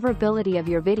discoverability of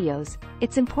your videos,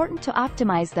 it's important to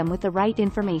optimize them with the right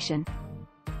information.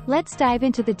 Let's dive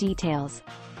into the details.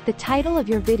 The title of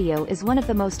your video is one of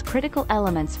the most critical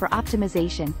elements for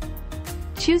optimization.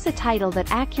 Choose a title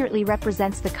that accurately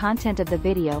represents the content of the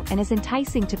video and is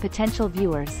enticing to potential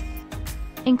viewers.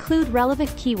 Include relevant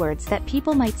keywords that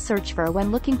people might search for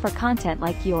when looking for content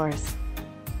like yours.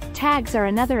 Tags are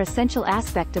another essential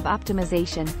aspect of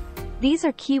optimization. These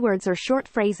are keywords or short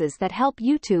phrases that help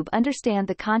YouTube understand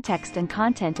the context and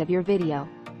content of your video.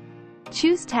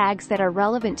 Choose tags that are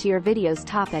relevant to your video's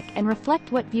topic and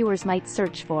reflect what viewers might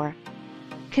search for.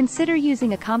 Consider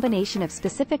using a combination of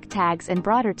specific tags and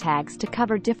broader tags to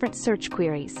cover different search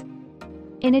queries.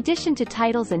 In addition to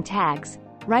titles and tags,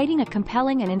 writing a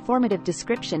compelling and informative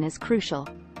description is crucial.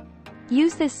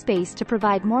 Use this space to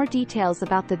provide more details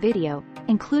about the video,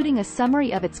 including a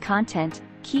summary of its content,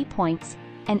 key points,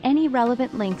 and any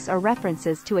relevant links or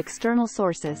references to external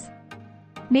sources.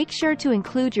 Make sure to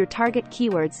include your target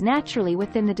keywords naturally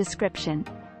within the description.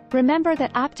 Remember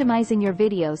that optimizing your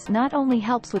videos not only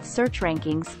helps with search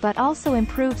rankings but also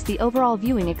improves the overall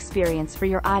viewing experience for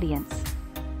your audience.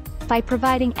 By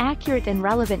providing accurate and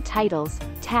relevant titles,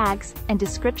 tags, and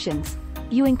descriptions,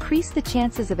 you increase the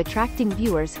chances of attracting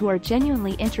viewers who are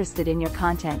genuinely interested in your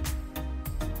content.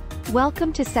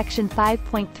 Welcome to section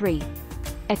 5.3.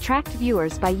 Attract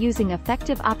viewers by using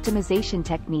effective optimization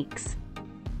techniques.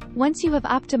 Once you have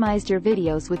optimized your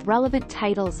videos with relevant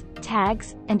titles,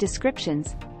 tags, and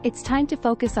descriptions, it's time to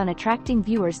focus on attracting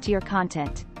viewers to your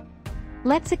content.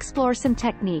 Let's explore some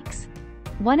techniques.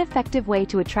 One effective way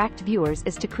to attract viewers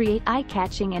is to create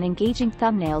eye-catching and engaging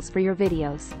thumbnails for your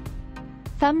videos.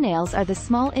 Thumbnails are the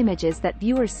small images that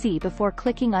viewers see before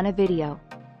clicking on a video.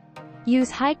 Use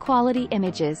high-quality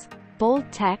images, bold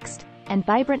text, and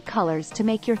vibrant colors to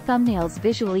make your thumbnails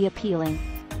visually appealing.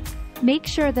 Make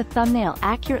sure the thumbnail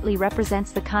accurately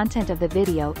represents the content of the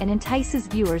video and entices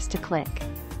viewers to click.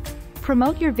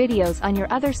 Promote your videos on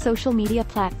your other social media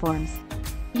platforms.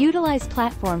 Utilize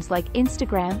platforms like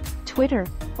Instagram, Twitter,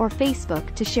 or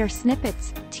Facebook to share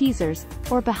snippets, teasers,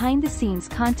 or behind-the-scenes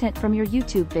content from your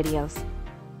YouTube videos.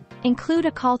 Include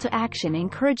a call to action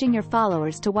encouraging your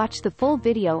followers to watch the full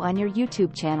video on your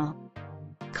YouTube channel.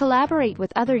 Collaborate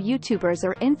with other YouTubers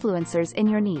or influencers in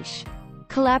your niche.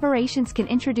 Collaborations can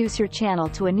introduce your channel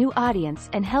to a new audience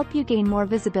and help you gain more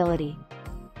visibility.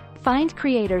 Find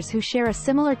creators who share a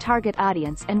similar target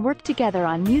audience and work together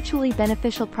on mutually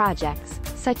beneficial projects,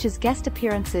 such as guest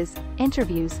appearances,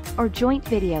 interviews, or joint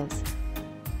videos.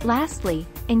 Lastly,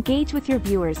 engage with your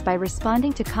viewers by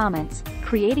responding to comments,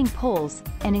 creating polls,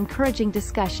 and encouraging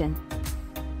discussion.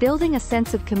 Building a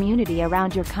sense of community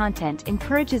around your content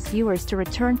encourages viewers to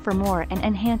return for more and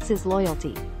enhances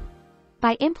loyalty.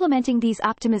 By implementing these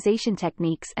optimization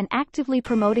techniques and actively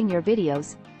promoting your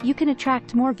videos, you can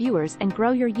attract more viewers and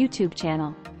grow your YouTube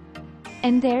channel.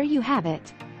 And there you have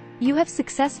it. You have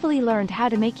successfully learned how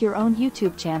to make your own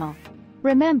YouTube channel.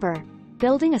 Remember,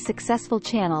 building a successful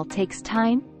channel takes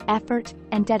time, effort,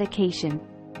 and dedication.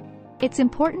 It's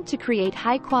important to create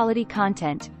high-quality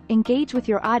content, engage with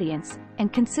your audience,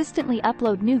 and consistently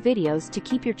upload new videos to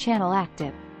keep your channel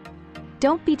active.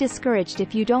 Don't be discouraged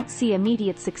if you don't see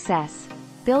immediate success.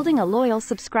 Building a loyal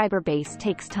subscriber base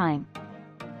takes time.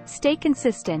 Stay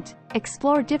consistent,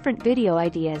 explore different video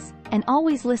ideas, and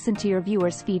always listen to your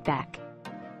viewers' feedback.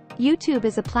 YouTube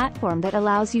is a platform that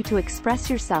allows you to express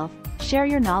yourself, share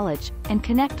your knowledge, and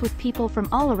connect with people from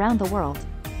all around the world.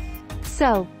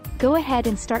 So, go ahead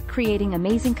and start creating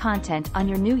amazing content on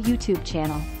your new YouTube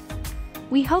channel.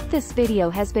 We hope this video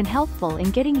has been helpful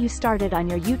in getting you started on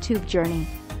your YouTube journey.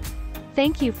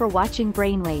 Thank you for watching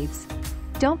Brainwaves.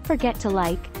 Don't forget to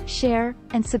like, share,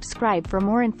 and subscribe for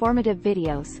more informative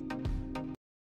videos.